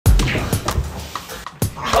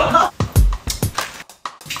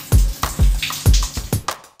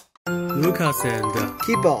Lucas and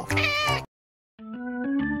Kibo。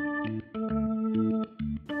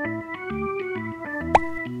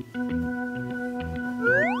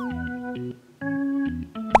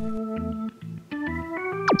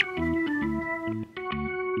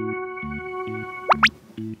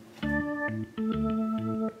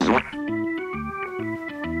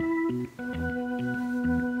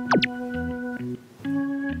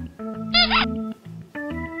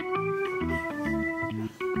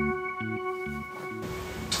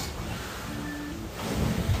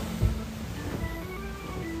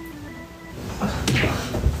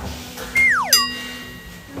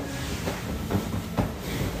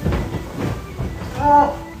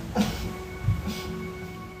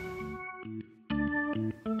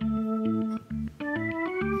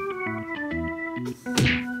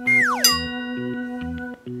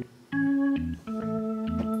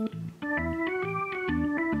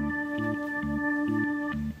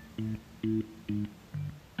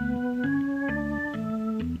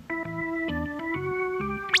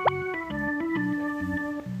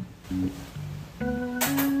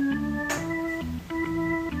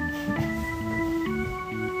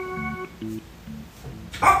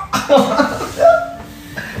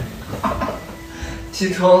起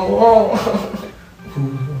床了。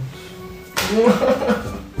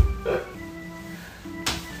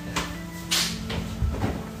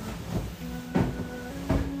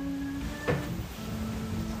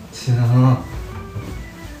起床了。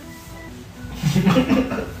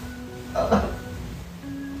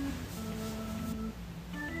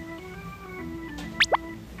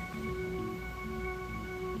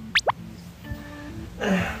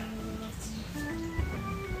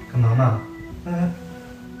干嘛呢？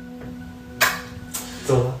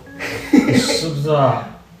走了。是不是啊？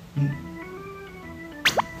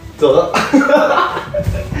走了。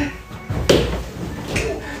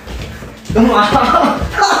干嘛？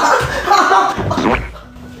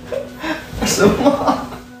什么？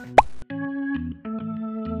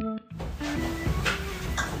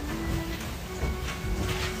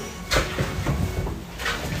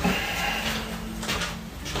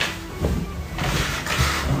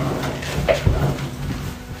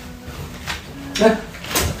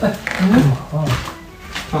干嘛？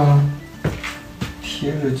啊，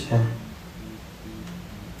贴着钱。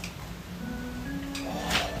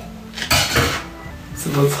怎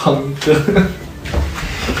么藏着？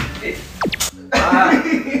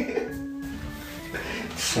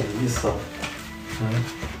什么意思啊？什么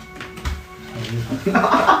意思？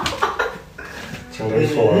挺猥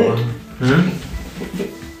琐的。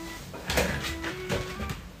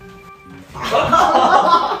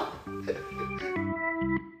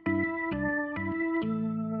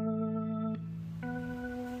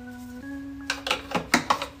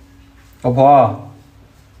老婆，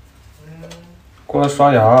过来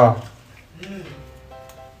刷牙。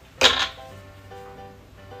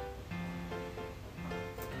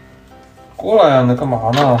过来呀，你在干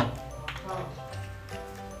嘛呢？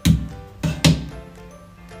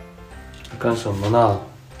你干什么呢？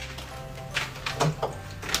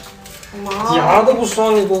牙都不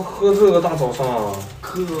刷，你给我喝这个大早上。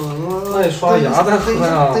渴了。那你刷牙再喝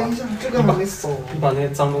呀。等一下，这个还没扫。你把那些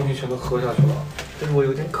脏东西全都喝下去了。但是我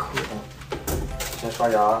有点渴。先刷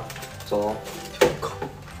牙，走。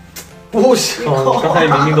不行，刚才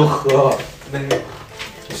明明都喝了。没有。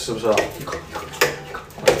你是不是？一口。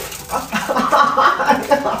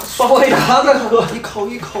刷完牙再喝。一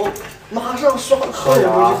口，马上刷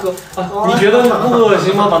牙。你觉得不恶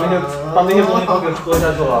心吗？把那些东西都给喝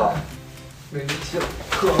下去了。没力气了，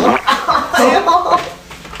渴了。哎呀！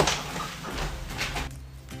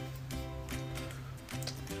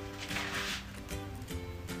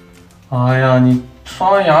哎呀，你刷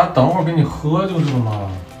完牙等会儿给你喝就是了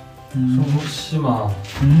嘛，生不气嘛？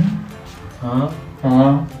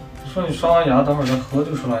说你刷完牙等会儿再喝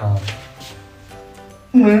就是了呀。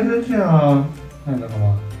没生气啊。那你在干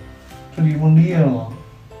嘛？这地方裂了。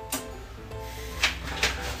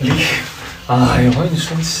裂？哎呀，我以为你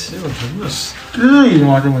生气了，真的是。至于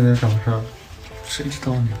吗？这么件小事，谁知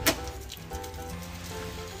道呢？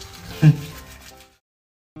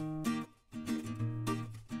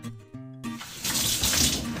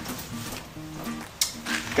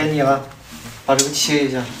该你了，把这个切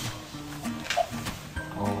一下。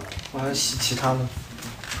哦，我还要洗其他的。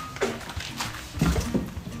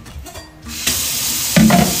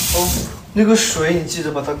哦，那个水你记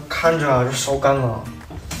得把它看着啊，就烧干了。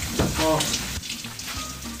哦。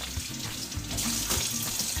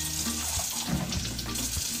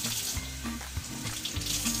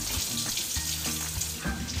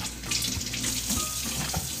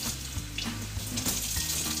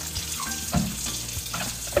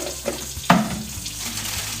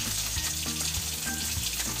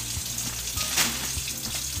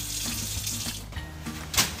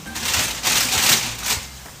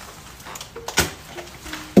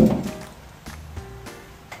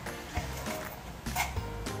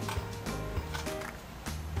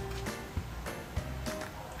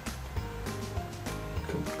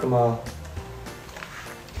干嘛？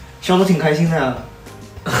笑得挺开心的呀。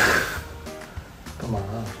干嘛？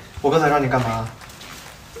我刚才让你干嘛？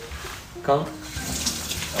刚。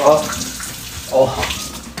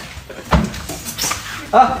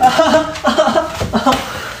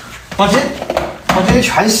把这些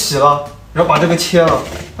全洗了，然后把这个切了，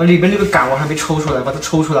把里边这个杆我还没抽出来，把它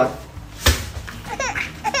抽出来。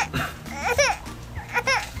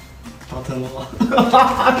好疼吗？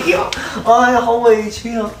哎呀，好委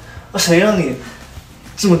屈啊！谁让你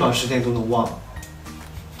这么短时间都能忘？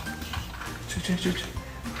吹。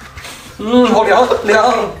好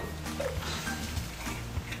凉。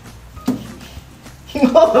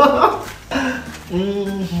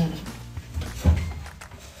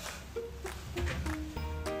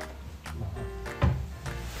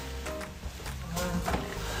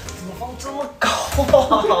怎么放这么高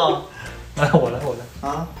啊？来，我来。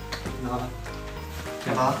啊，拿了，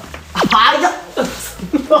干嘛？哎呀，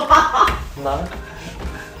拿。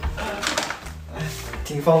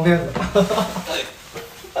挺方便的。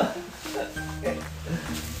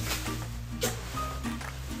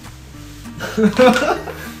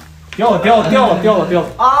掉了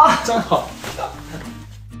啊！真好。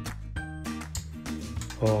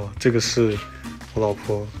哦，这个是我老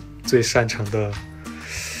婆最擅长的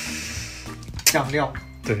酱料。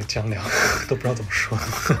对，酱料都不知道怎么说。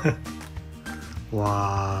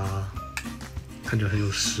哇，看着很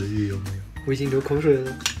有食欲，有没有？我已经流口水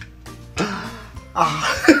了。啊！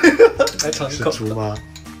来尝一口。是猪吗？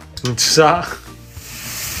你吃啊。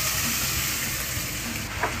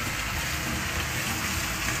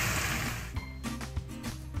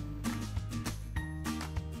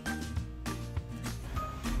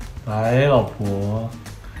来，老婆，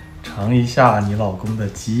尝一下你老公的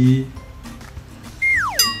鸡。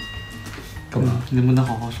干嘛？能不能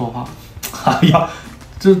好好说话？哎呀，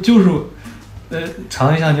这就是，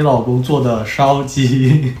尝一下你老公做的烧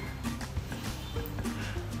鸡。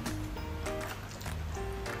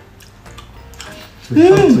嘴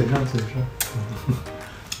上。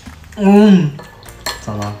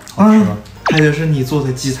咋了？好吃吗？还得是你做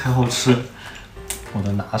的鸡才好吃，我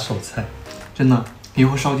的拿手菜。真的，以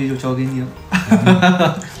后烧鸡就交给你了。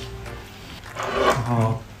然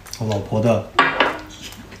后我老婆的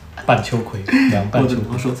半秋葵，凉拌秋葵。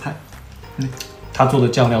我的拿手菜。她做的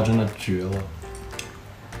酱料真的绝了。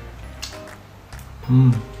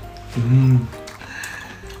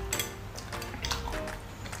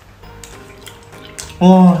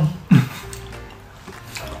哇！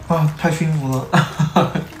啊，太幸福了。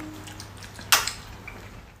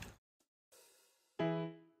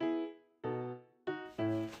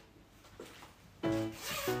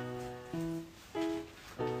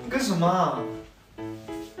干什么啊？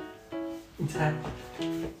你猜？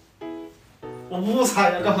我不猜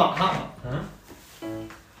呀，干嘛？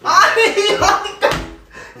哎呀，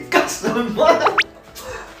你干什么呀？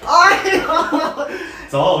哎呀！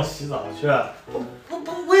走，洗澡去。不，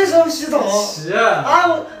为什么洗澡？洗。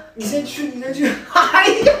啊，你先去。哎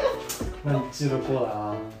呀！那你记得过来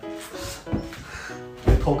啊，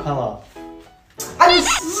别偷看了。哎，你是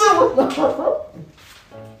我。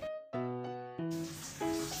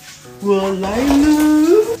我来了。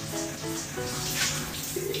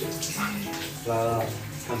来了，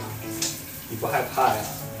干嘛？你不害怕呀？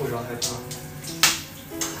为什么害怕？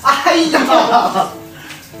哎呀！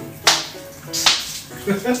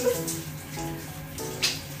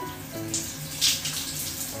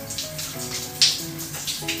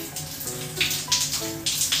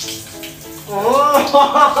哦！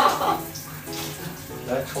来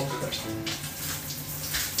冲水。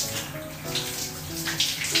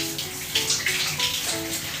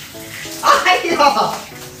哎呀！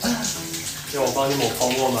要我帮你抹泡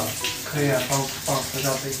沫吗？可以啊，帮我喝下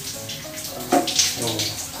杯。用我。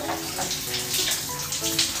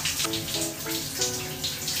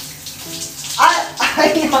哎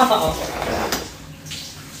呀！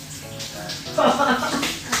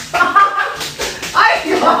哎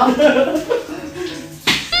呀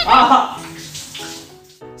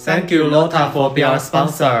！Thank you, Lota, for being our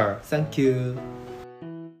sponsor. Thank you.